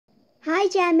Hi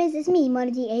Jammers, it's me,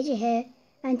 Monody Asia here,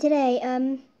 and today,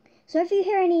 so if you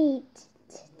hear any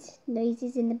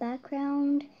noises in the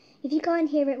background, if you can't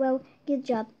hear it, well, good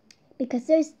job, because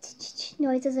those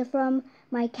noises are from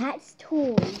my cat's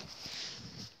toy,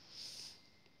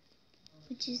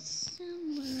 which is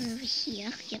somewhere over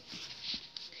here. Yep.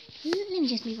 Let me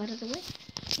just move out of the way.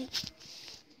 Okay.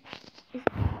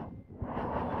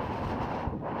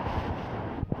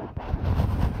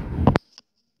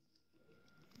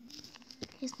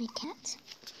 Here's my cat.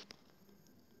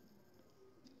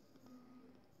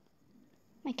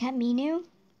 My cat Minu.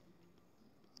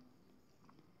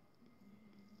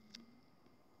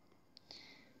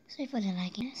 Sorry for the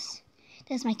lagginess.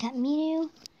 There's my cat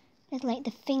Minu. There's like the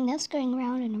thing that's going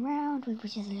round and around,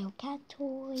 which is a little cat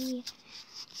toy.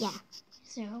 Yeah.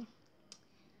 So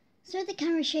the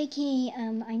camera's shaky.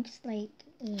 I'm just like,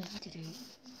 what to do?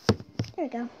 There we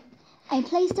go. I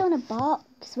placed it on a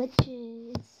box, which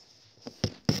is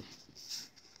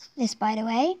this, by the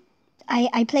way.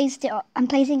 I'm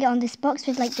placing it on this box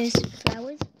with like those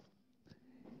flowers.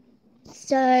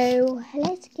 So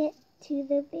let's get to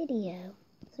the video.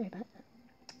 Sorry about that.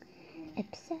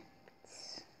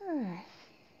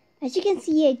 As you can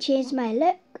see, I changed my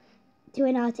look to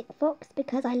an Arctic fox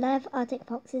because I love Arctic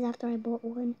foxes after I bought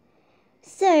one.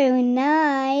 So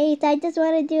nice. I just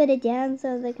want to do the dance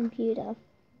on the computer.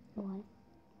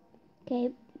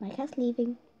 Okay, my cat's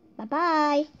leaving.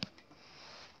 Bye-bye.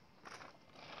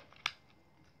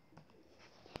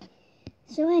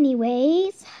 So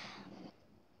anyways,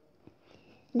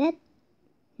 has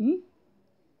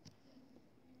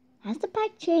the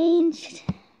pack changed?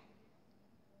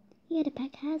 Yeah, the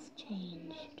pack has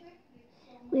changed.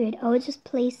 Weird. I'll just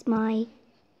place my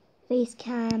face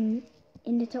cam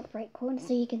in the top right corner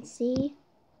so you can see.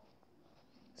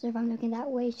 So if I'm looking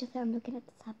that way, it's just that I'm looking at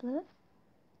the tablet.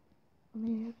 I'm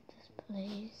going to just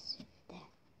place it there.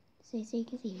 So you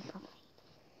can see me properly.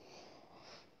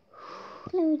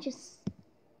 Let me just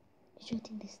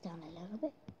shorten this down a little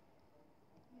bit.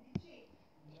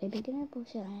 Should I be doing it or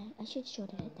should I should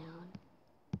shorten it down.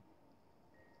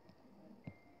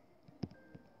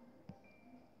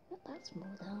 Not that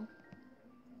small though.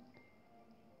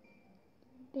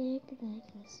 Big, like,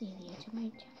 let's see the edge of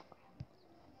my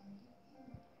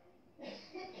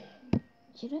camera.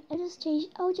 Should I just change?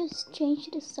 I'll just change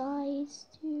the size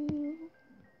to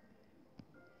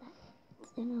that,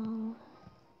 and all.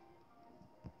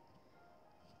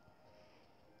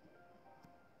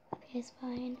 Up here's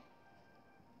fine.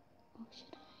 Or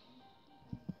should I?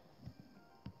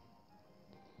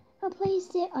 I'll place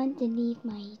it underneath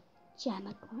my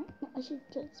jamagram. No, I should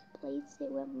just place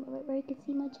it where I can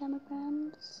see my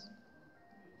jamagrams.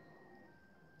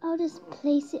 I'll just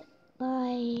place it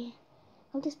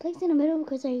in the middle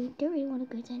because I don't really want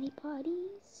to go to any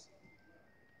parties.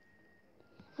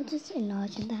 I'll just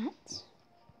enlarge that.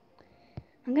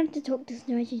 I'm going to talk to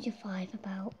Snow5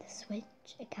 about the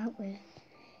Switch account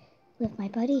with my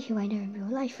buddy who I know in real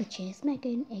life, which is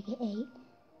Megan, aka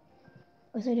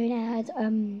also known as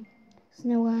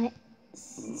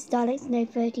Starlight Snow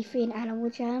 33 and Animal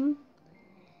Jam.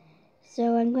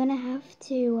 So I'm gonna have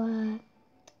to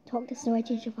talk to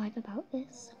Snow5 about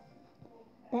this.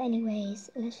 But anyways,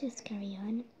 let's just carry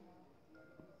on.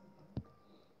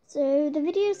 So the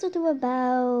video is sort of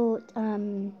about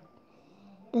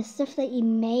the stuff that you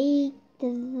made.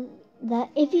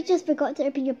 That if you just forgot to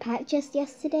open your pack just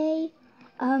yesterday,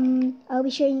 I'll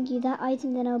be showing you that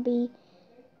item. Then I'll be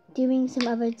doing some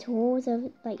other tours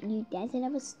of like new decks and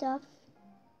other stuff.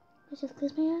 Let's just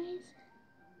close my eyes.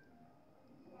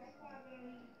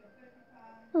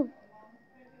 Oh,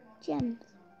 gems.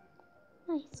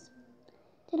 Nice.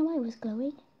 Don't know why it was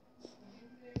glowing.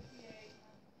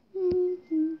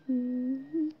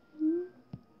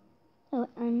 Oh,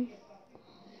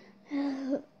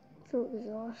 so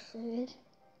exhausted.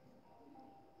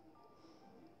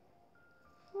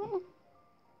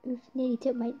 Oof, nearly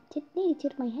tipped my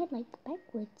head like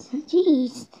backwards.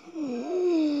 Jeez.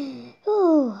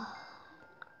 Oh.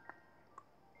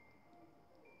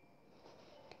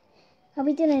 I'll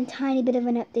be doing a tiny bit of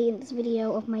an update in this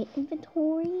video of my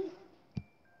inventory.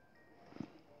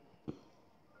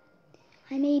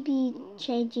 I may be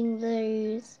changing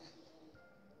those.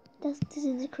 This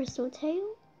is a crystal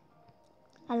tail.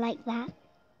 I like that.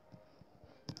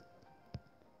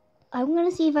 I'm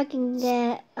gonna see if I can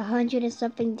get 100 and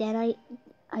something dead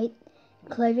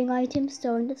clothing items.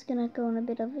 So I'm just gonna go on a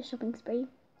bit of a shopping spree.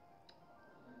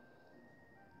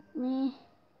 Meh.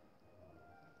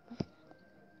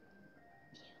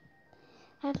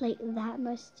 I have like that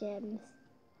much gems.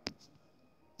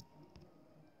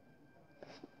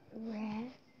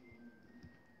 Rare.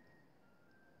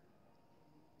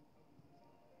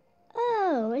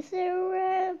 is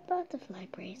there a butterfly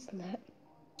bracelet?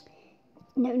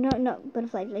 No, not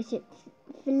butterfly bracelet.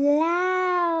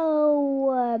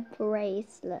 Flower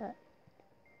bracelet.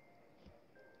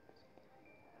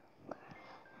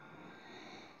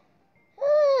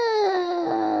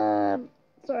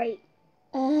 Sorry.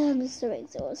 I'm so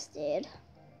exhausted.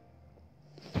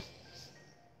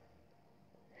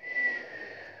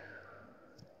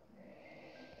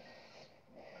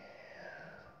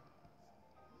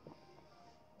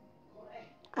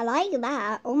 I like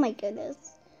that. Oh my goodness.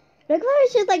 Look,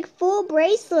 there's just like 4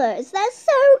 bracelets. That's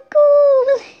so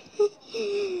cool.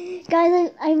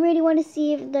 Guys, I really want to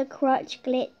see if the crutch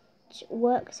glitch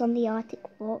works on the Arctic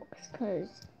Fox, because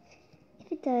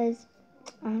if it does,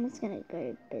 I'm just going to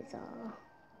go bizarre.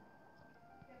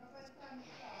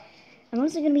 I'm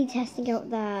also going to be testing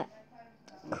out that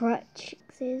crutch.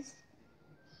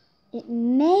 It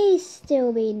may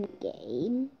still be in the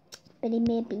game, but it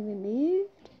may have been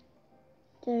removed.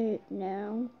 Don't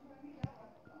know.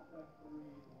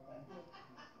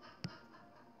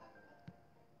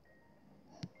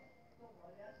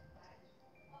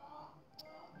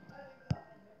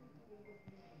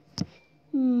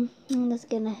 I'm just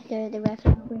gonna go the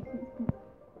record. That's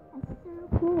so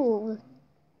cool.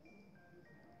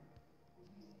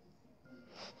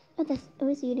 Oh,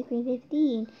 it's Unicorn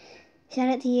 15. Shout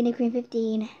out to Unicorn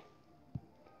 15.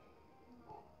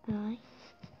 I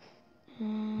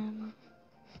am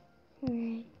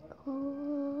recording.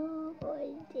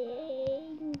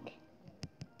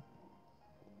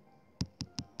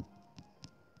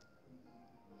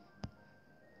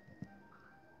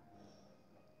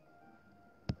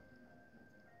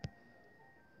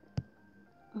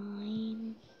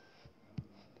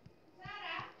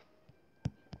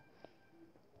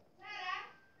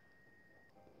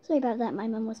 Sorry about that, my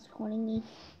mum was calling me.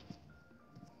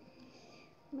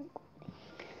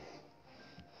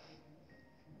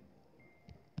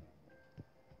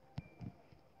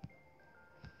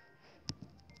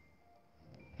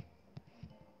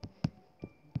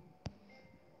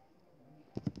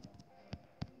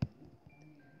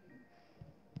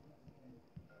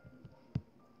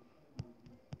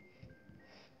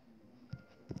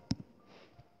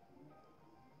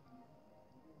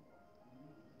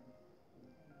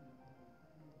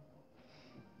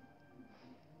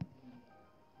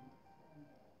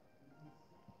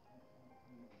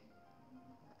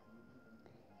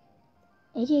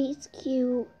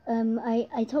 AJHQ,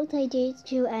 I talked to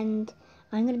AJHQ and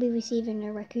I'm going to be receiving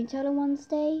a raccoon tail on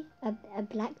Wednesday, a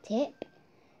black tip.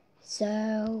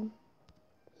 So,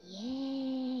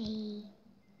 yay.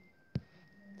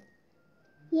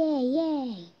 Yay,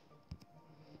 yay.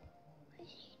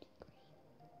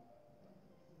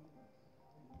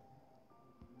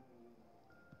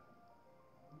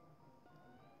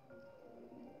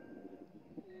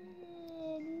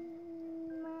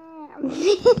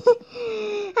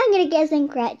 I'm gonna get some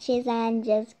crutches and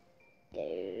just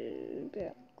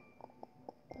go.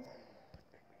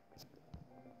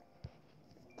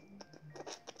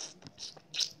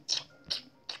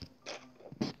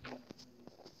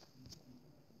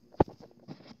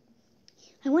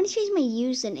 I want to change my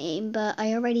username, but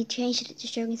I already changed it to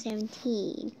Shogun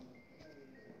 17.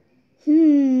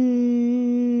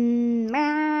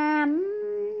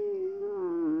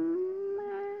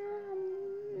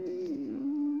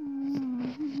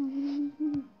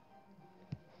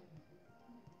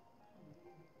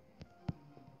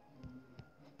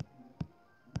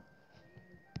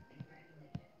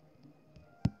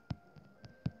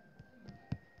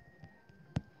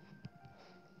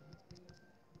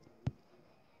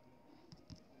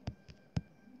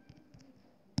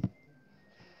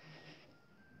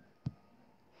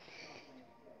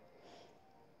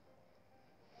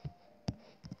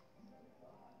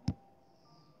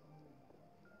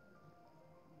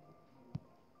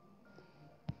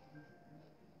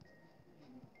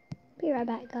 Be right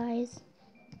back, guys.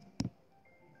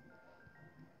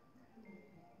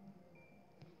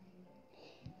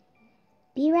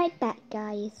 Be right back,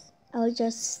 guys. I'll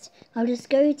just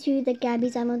go to the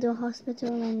Gabby's Amador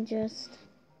Hospital and just.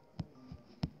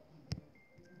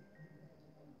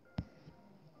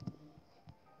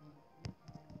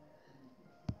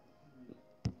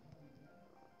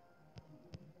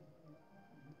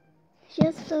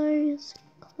 Just those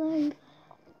clothes.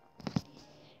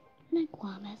 No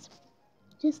guamas.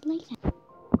 Just like that.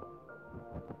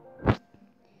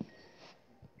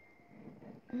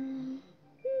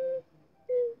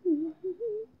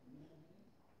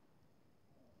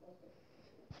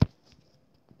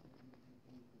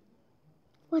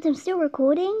 What, I'm still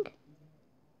recording?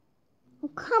 Oh,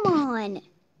 come on.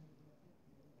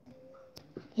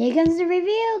 Here comes the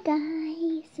reveal,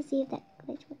 guys. To see if that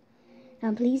glitch works.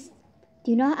 Now, please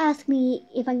do not ask me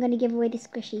if I'm going to give away the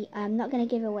squishy. I'm not going to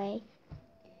give away.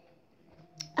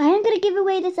 I am going to give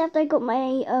away this after I got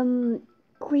my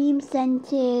cream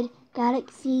scented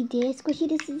Galaxy Deer squishy.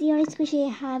 This is the only squishy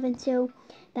I have until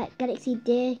that Galaxy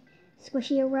Deer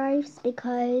squishy arrives,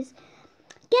 because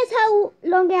guess how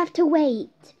long I have to wait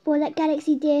for that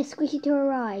Galaxy Deer squishy to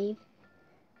arrive?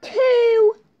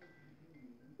 2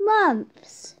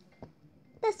 months.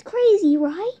 That's crazy,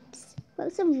 right? Well,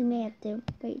 some of you may have to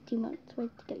wait 2 months to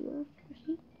get your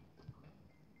squishy.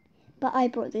 But I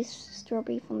brought this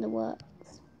strawberry from the works.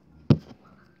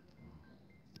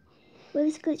 Will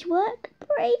this glitch work?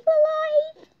 Pray for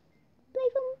life!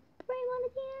 Pray one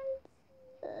of the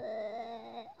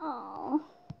ends. Oh.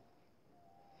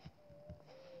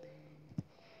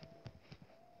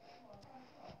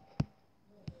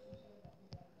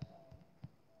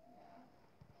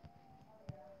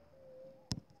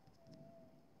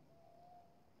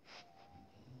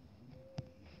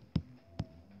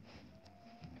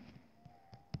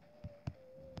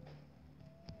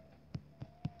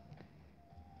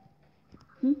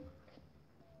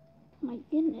 My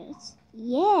goodness.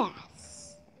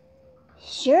 Yes.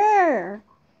 Sure.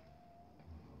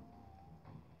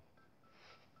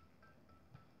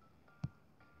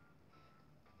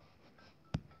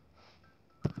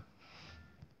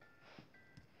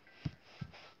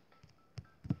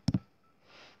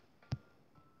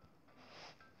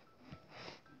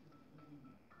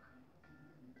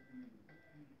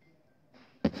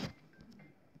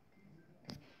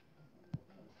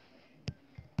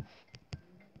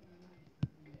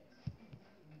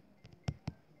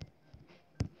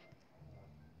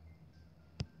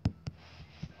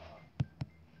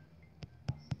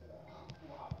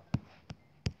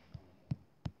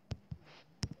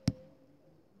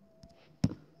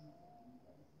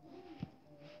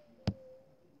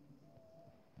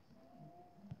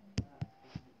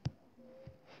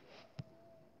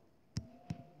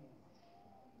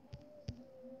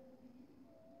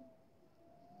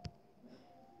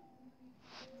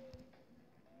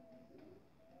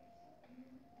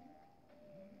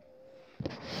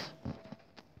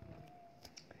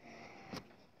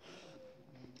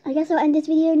 I guess I'll end this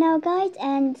video now, guys,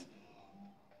 and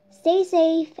stay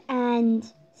safe and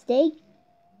stay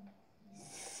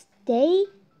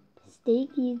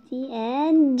cutesy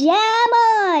and jam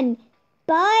on!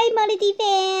 Bye, Monity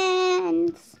fans!